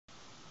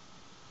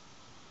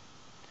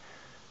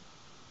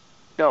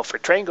Now for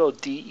triangle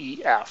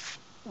DEF,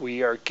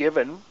 we are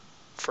given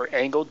for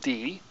angle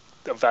D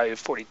the value of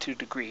 42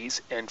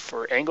 degrees, and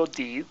for angle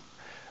D,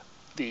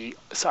 the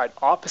side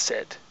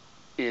opposite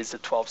is the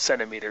 12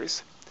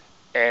 centimeters,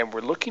 and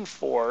we're looking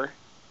for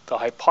the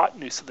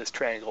hypotenuse of this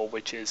triangle,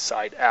 which is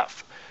side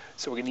F.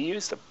 So we're going to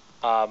use the,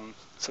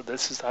 so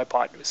this is the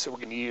hypotenuse. So we're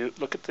going to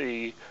look at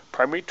the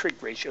primary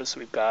trig ratio. So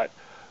we've got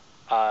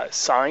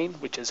sine,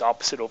 which is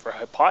opposite over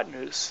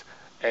hypotenuse,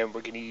 and we're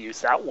going to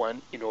use that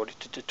one in order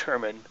to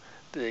determine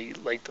the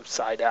length of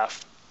side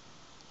F.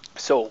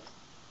 So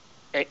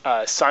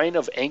sine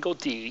of angle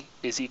D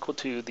is equal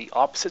to the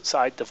opposite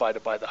side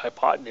divided by the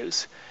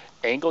hypotenuse.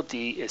 Angle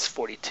D is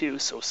 42,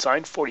 so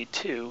sine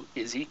 42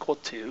 is equal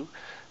to,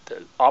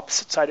 the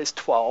opposite side is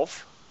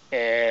 12,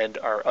 and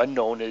our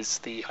unknown is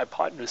the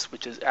hypotenuse,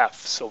 which is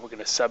F. So we're going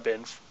to sub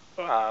in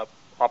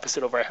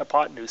opposite over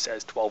hypotenuse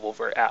as 12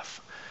 over F.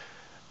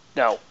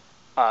 Now,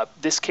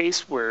 this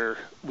case where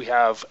we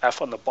have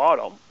F on the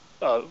bottom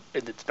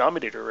in the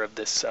denominator of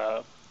this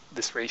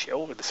this ratio,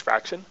 or this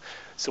fraction.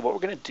 So what we're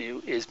going to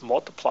do is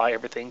multiply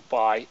everything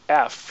by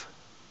F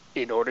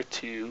in order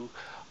to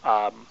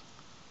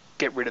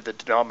get rid of the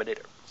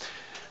denominator.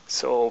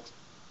 So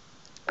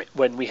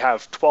when we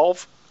have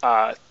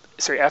F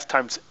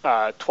times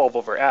 12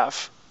 over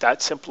F,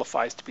 that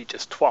simplifies to be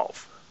just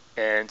 12.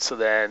 And so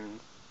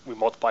then we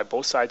multiply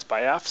both sides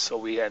by F, so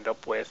we end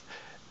up with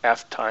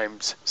F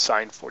times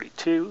sine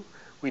 42.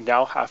 We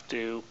now have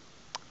to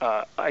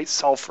I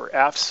solve for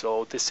F,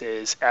 so this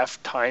is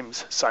F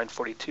times sine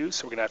 42,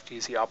 so we're going to have to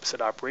use the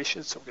opposite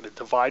operation. So we're going to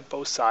divide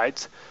both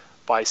sides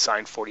by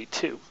sine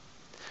 42.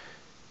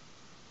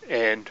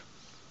 And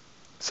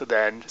so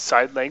then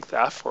side length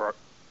F, or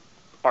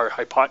our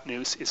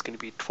hypotenuse, is going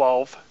to be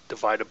 12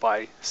 divided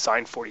by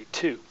sine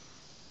 42.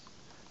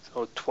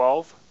 So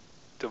 12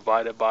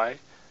 divided by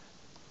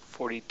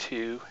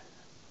 42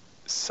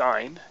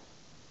 sine,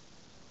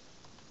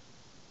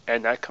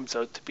 and that comes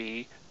out to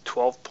be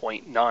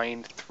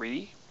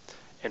 12.93,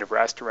 and if we're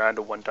asked around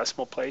to one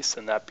decimal place,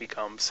 then that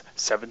becomes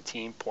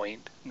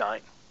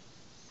 17.9.